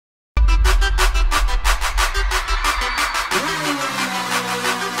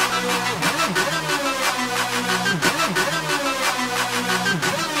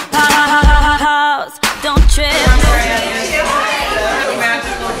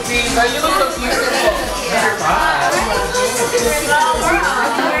you look so beautiful.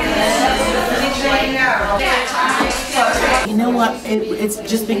 You know what? It's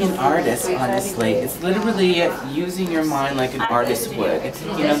just being an artist, honestly. It's literally using your mind like an artist would.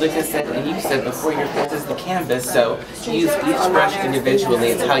 You know, like I said, and you said before, your face is the canvas, so use each brush individually.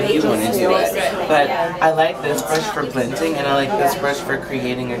 It's how you want to do it. But I like this brush for blending, and I like this brush for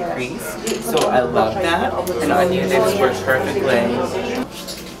creating a crease. So I love that, and on you, they just work perfectly.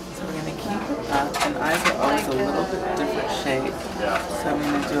 So we're going to keep it up, and eyes are always a little bit different shape. So I'm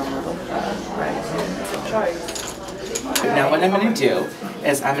going to do a little right here. Now what I'm going to do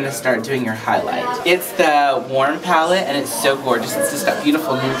is I'm going to start doing your highlight. It's the Warm palette, and it's so gorgeous. It's just got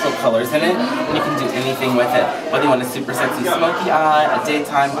beautiful neutral colors in it, and you can do anything with it. Whether you want a super sexy smoky eye, a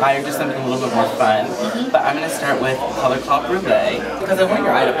daytime eye, or just something a little bit more fun. But I'm going to start with a color called Brulee, because I want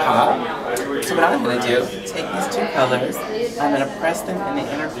your eye to pop. So what I'm going to do, take these two colors, I'm going to press them in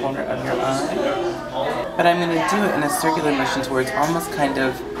the inner corner of your eye. But I'm going to do it in a circular motion to where it's almost kind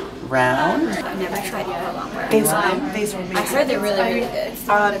of round. I've never tried it. These are amazing. I heard they're really, really good.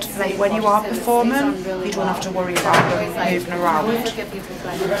 And like when you are performing, you don't have to worry about them moving around.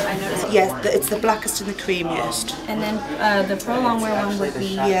 Yes, it's the blackest and the creamiest. And then the Pro Longwear one would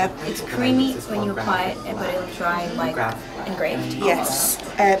be, it's creamy when you apply it, but it'll dry like engraved. Yes,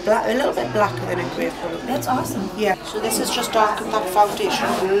 a little bit blacker than engraved. That's awesome. Yeah, so this is just darken that foundation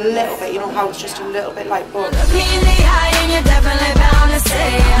a little bit, you know how it's just a little bit like butter.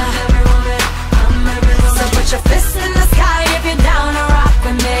 So put your fists in the sky if you're down to rock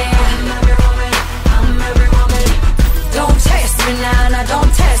with me. I'm every woman. Don't test me now, now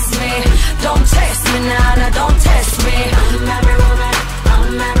don't test me. Don't test me now, now don't test me. I'm every woman.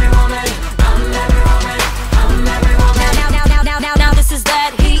 I'm every woman. I'm every woman. I'm every woman. Now this is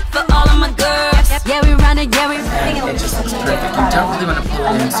that heat for all of my girls. Yeah, we run it, yeah, we run it. It just looks perfect. You don't really want to pull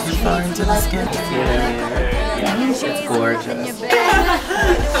in too far into the skin. Yeah, it's gorgeous.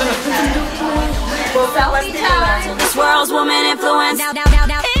 This world's woman influence. Honey,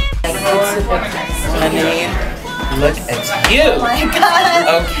 look at you. Oh my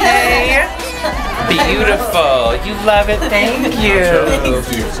God. Okay. Beautiful. You love it. Thank you.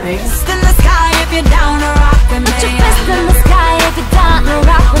 Fist in the sky if you're down to rock with me. Put your fist in the sky if you're down to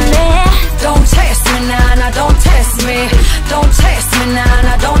rock with me. Don't test me now, now don't test me. Don't test me now.